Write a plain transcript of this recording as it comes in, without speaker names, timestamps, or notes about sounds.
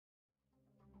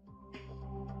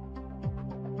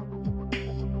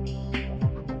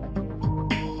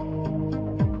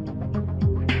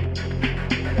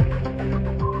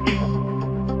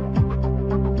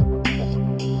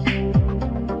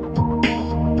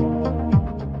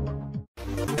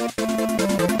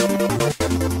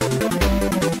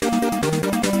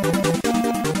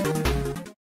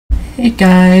Hey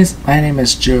guys, my name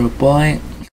is JiroBoy.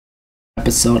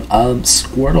 Episode of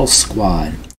Squirtle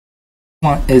Squad.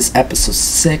 What is episode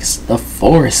 6, The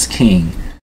Forest King?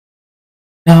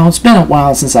 Now, it's been a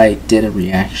while since I did a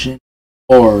reaction.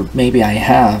 Or maybe I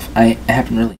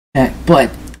haven't really checked,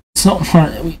 but so far,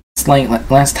 it's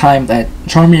like last time that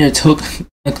Charmander took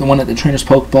one of the trainer's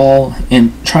Pokeball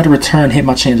and tried to return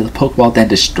Hitmonchan to the Pokeball, then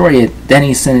destroy it, then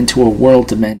he's sent into a world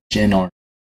dimension or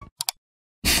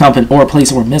something, or a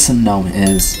place where Missing Gnome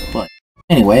is. But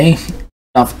anyway,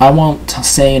 I won't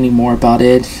say any more about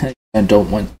it. I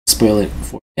don't want to spoil it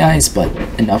for you guys, but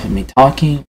enough of me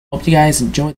talking. Hope you guys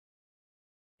enjoyed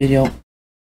the video.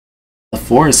 The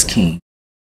Forest King.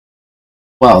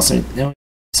 Well, so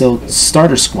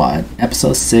Starter Squad,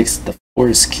 episode 6, The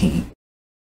Forest King.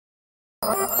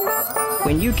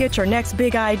 When you get your next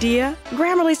big idea,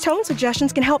 Grammarly's tone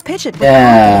suggestions can help pitch it.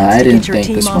 Yeah, I didn't think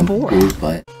this one would,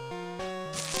 but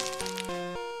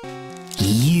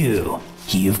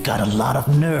You've got a lot of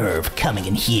nerve coming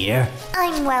in here.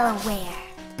 I'm well aware,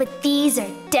 but these are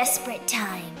desperate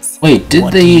times. Wait,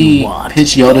 did the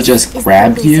Pidgeotto just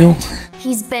grab you?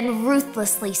 He's been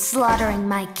ruthlessly slaughtering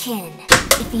my kin.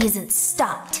 If he isn't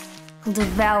stopped, he'll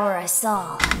devour us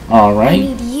all. Alright. I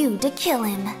need you to kill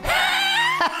him.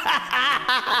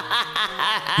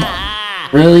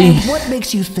 Really? And what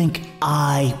makes you think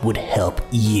I would help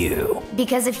you?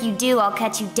 Because if you do, I'll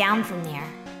cut you down from there.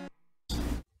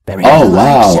 Oh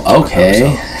wow,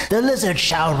 okay. The lizard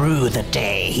shall rue the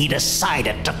day he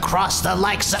decided to cross the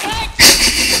likes of...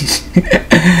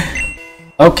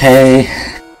 Okay.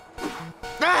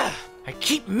 I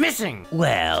keep missing.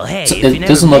 Well, hey, So if you it never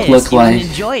doesn't look miss, you like... won't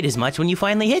enjoy it as much when you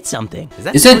finally hit something.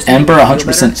 Isn't Ember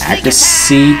 100%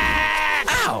 accuracy?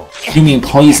 Ow! You mean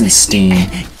Poison Steam?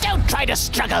 Don't try to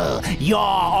struggle. You're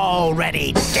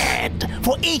already dead.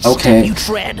 For each Okay. step you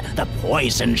tread, the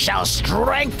poison shall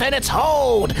strengthen its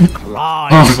hold,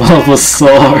 clawing, Oh,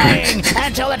 Bulbasaur.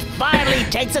 until it finally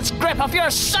takes its grip of your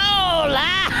soul.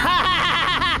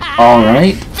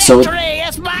 Alright, so... Victory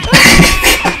is mine.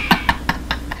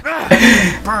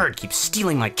 Bird keeps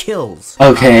stealing my kills.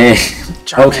 Okay.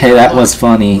 Okay, that was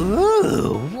funny.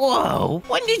 Ooh, whoa.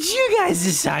 When did you guys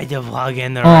decide to plug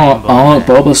in the Oh, rainbow?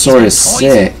 Bulbasaur is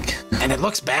sick. And it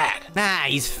looks bad. Nah,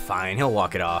 he's fine. He'll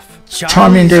walk it off.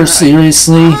 Charmander,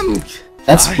 seriously?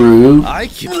 That's rude. No.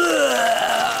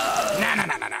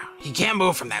 He can't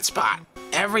move from that spot.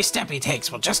 Every step he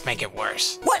takes will just make it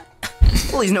worse. What?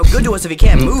 Well, he's no good to us if he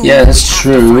can't move. Yeah, that's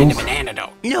true. Find him an antidote.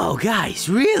 No, guys,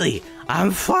 really?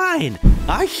 I'm fine.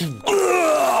 I can...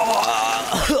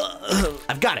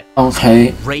 I've got it.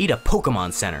 Okay. Raid a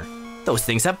Pokemon Center. Those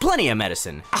things have plenty of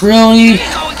medicine. Really? There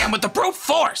you go again with the brute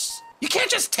force. You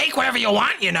can't just take whatever you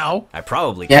want, you know. I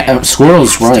probably Yeah, can.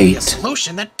 Squirrel's There has to be a right.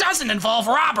 solution that doesn't involve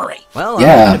robbery. Well,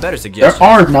 Yeah, a better suggestion. there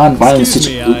are non-violent Excuse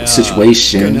me, I couldn't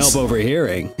situations. help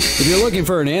overhearing. If you're looking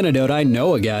for an antidote, I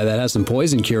know a guy that has some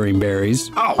poison curing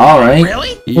berries. Oh, Alright.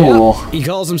 really? Cool. He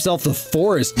calls himself the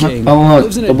Forest King. Oh, look,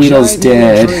 Lives in the a Weedle's giant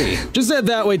dead. tree. Just head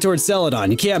that way towards Celadon.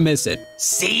 You can't miss it.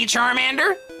 See,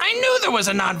 Charmander? I knew there was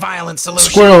a non-violent solution.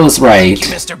 Squirrel is right.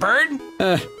 Thank you, Mr. Bird.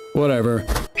 Whatever.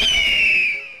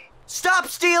 Stop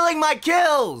stealing my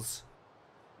kills!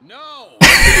 No!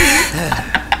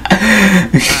 Alright,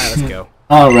 let's go.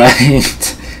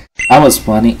 Alright. That was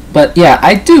funny. But yeah,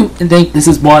 I do think this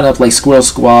is one of like Squirrel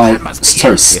Squad,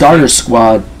 sorry, Starter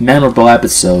Squad memorable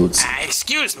episodes.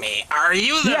 Excuse me, are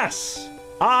you the... Yes,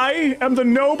 I am the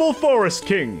noble Forest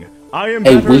King. I am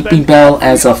A better weeping than bell every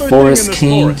as a other thing forest in this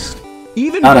king? forest.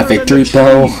 Even Not a better than victory the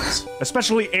bell? trees,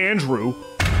 especially Andrew.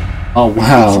 Oh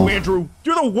wow. Andrew,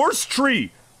 you're the worst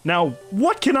tree. Now,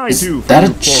 what can I Is do for that you,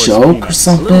 a Forest joke King? or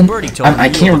something? I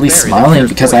can't really smiling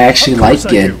because I actually like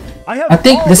it. I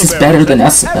think this is better than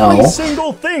Every SNL.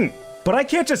 single thing, but I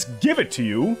can't just give it to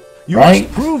you. You Right?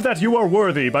 must prove that you are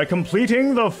worthy by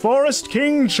completing the Forest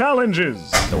King challenges.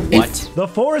 What? The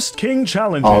Forest King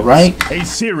Challenges. All right. A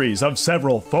series of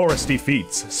several foresty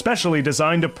feats, specially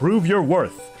designed to prove your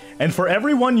worth. And for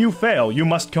every one you fail, you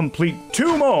must complete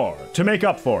 2 more to make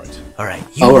up for it. Alright,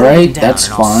 you Alright, hold him down that's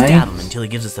and I'll fine. stab him until he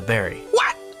gives us the berry.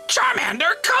 What?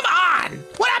 Charmander, come on!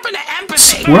 What happened to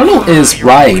empathy? Squirtle is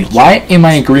right. Why am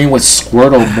I agreeing with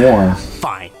Squirtle more?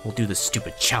 Fine, we'll do the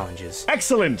stupid challenges.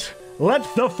 Excellent. Let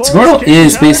the Forest Squirtle King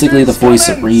is basically the challenges voice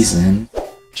of commence. reason.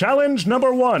 Challenge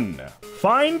number 1.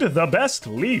 Find the best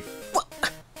leaf.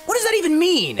 What does that even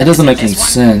mean? It doesn't make any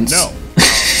sense. No.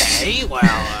 Okay, well,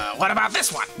 what about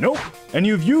this one? Nope. And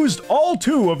you've used all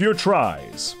 2 of your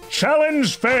tries.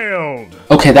 Challenge failed.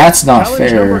 Okay, that's not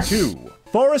Challenge fair. number 2.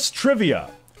 Forest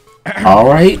trivia.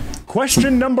 Alright.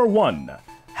 Question number 1.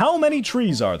 How many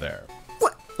trees are there?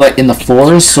 Like in the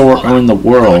forest or in the How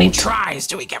many world? tries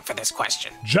do we get for this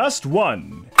question? Just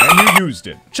one, and you used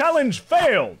it. Challenge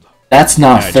failed. That's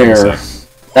not fair.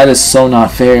 That is so not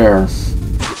fair.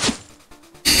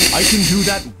 I can do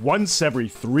that once every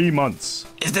 3 months.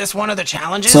 Is this one of the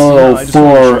challenges? So I just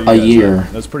wanted to show for you a guys year,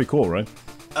 that. That's pretty cool, right?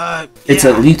 it's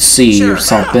yeah. at least C Sure. or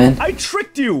something. I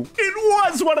tricked you. It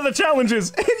was one of the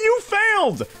challenges, and you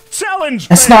failed. Challenge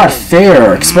That's failed. not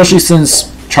fair, especially since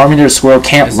Charmander Squirrel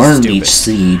can't This is learn stupid. each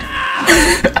seed.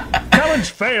 Challenge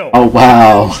failed. Oh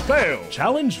wow. Failed.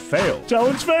 Challenge failed.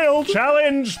 Challenge failed.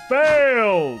 Challenge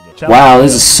failed. Challenge Wow,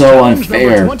 this failed. is so Challenge number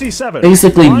unfair. 27.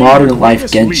 Basically Find modern the life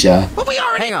greatest leap. Gensha. But we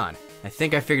already. Hang on. I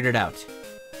think I figured it out.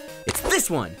 It's this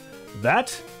one.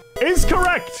 That is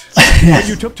correct. But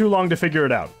you took too long to figure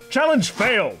it out. Challenge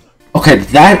failed. Okay,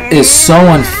 that is so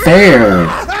unfair.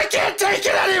 I can't take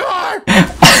it anymore!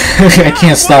 I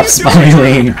can't stop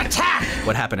smiling. Attack!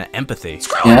 What happened to empathy?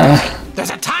 Screw Yeah. everything. There's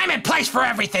a time and place for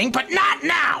everything, but not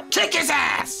now! Kick his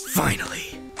ass!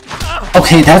 Finally.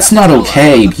 Okay, that's not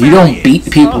okay. You don't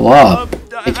beat people up.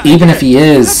 Like, even if he You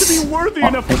have to is. be worthy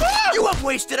enough to... You have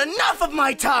wasted enough of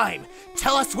my time!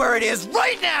 Tell us where it is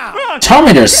right now!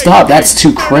 Charmander, stop. That's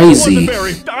too crazy.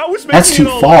 That's too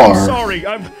far. I'm sorry.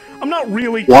 I'm not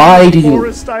really. Why do you-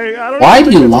 Forest. I don't why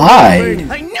even do you think that's a lie? real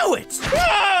thing. I knew it!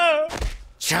 Ah!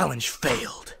 Challenge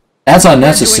failed. That's Doing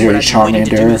unnecessary, what I've been waiting to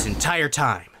do this Charmander. entire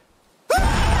time.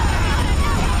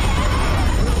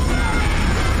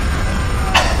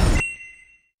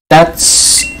 That's...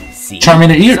 See?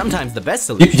 Charmander, Sometimes the best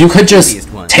solution you could is the just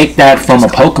easiest one. take that from a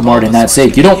Pokemon and that's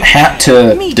it. You don't have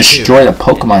to Me too. destroy the And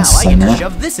Pokemon now I get to Center.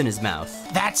 shove this in his mouth.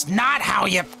 That's not how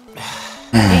you.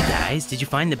 Hey guys, did you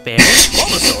find the bear?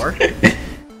 Bulbasaur?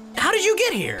 How did you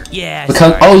get here? Yeah.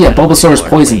 Because, sorry, oh yeah, I got Bulbasaur is bored.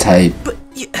 poison type. But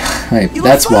you, Right, you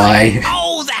that's look fine. why.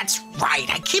 Oh, that's right.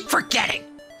 I keep forgetting.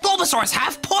 Bulbasaur's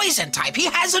half poison type. He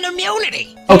has an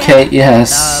immunity. Okay,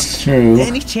 yes, true.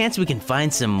 Any chance we can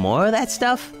find some more of that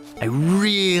stuff? I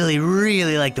really,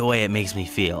 really like the way it makes me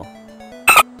feel.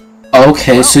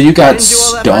 Okay, so you got Didn't do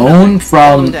all that for stone nothing. Calm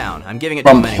from down. I'm giving it to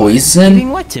from him anyway. Giving poison?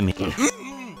 what to me?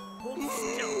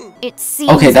 It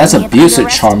seems Okay, that's we have abusive,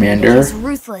 underestimated Charmander. his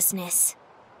ruthlessness.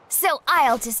 So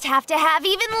I'll just have to have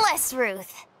even less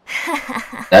Ruth.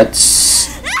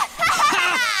 That's...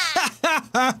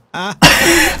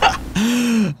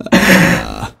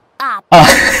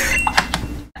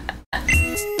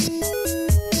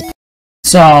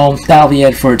 So, that'll be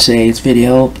it for today's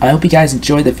video. I hope you guys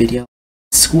enjoyed the video.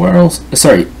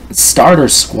 Starter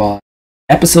Squad,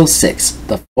 Episode 6,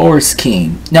 The Forest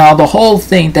King. Now, the whole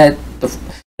thing that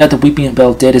the Weeping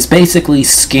Bell did is basically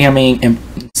scamming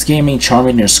Charmander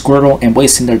and Squirtle and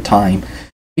wasting their time.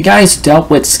 If you guys dealt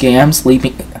with scams, leave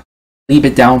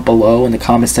it down below in the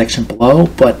comment section below.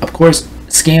 But of course,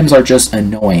 scams are just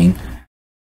annoying.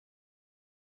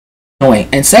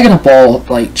 And second of all,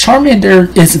 like,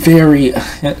 Charmander is very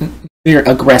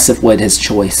aggressive with his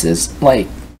choices. Like,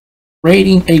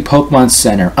 raiding a Pokemon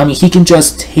Center. I mean, he can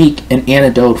just take an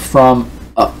antidote from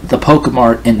the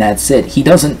Pokemon and that's it. He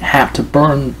doesn't have to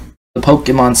burn the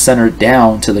Pokemon Center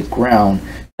down to the ground.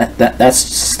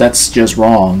 That's just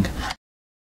wrong.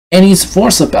 And he's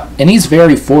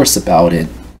very forced about it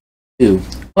too.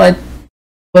 But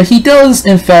he does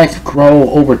in fact grow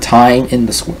over time in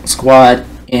the squad,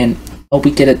 and hope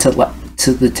we get it to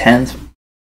the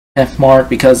 10th mark,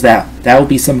 because that would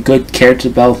be some good character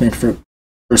development for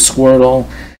Squirtle.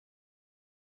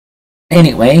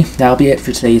 Anyway, that'll be it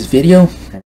for today's video.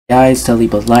 Guys, to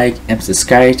leave a like and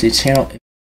subscribe to the channel if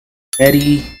you're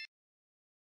ready.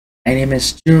 My name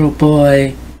is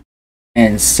JiroBoy,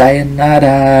 and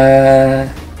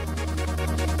sayonara.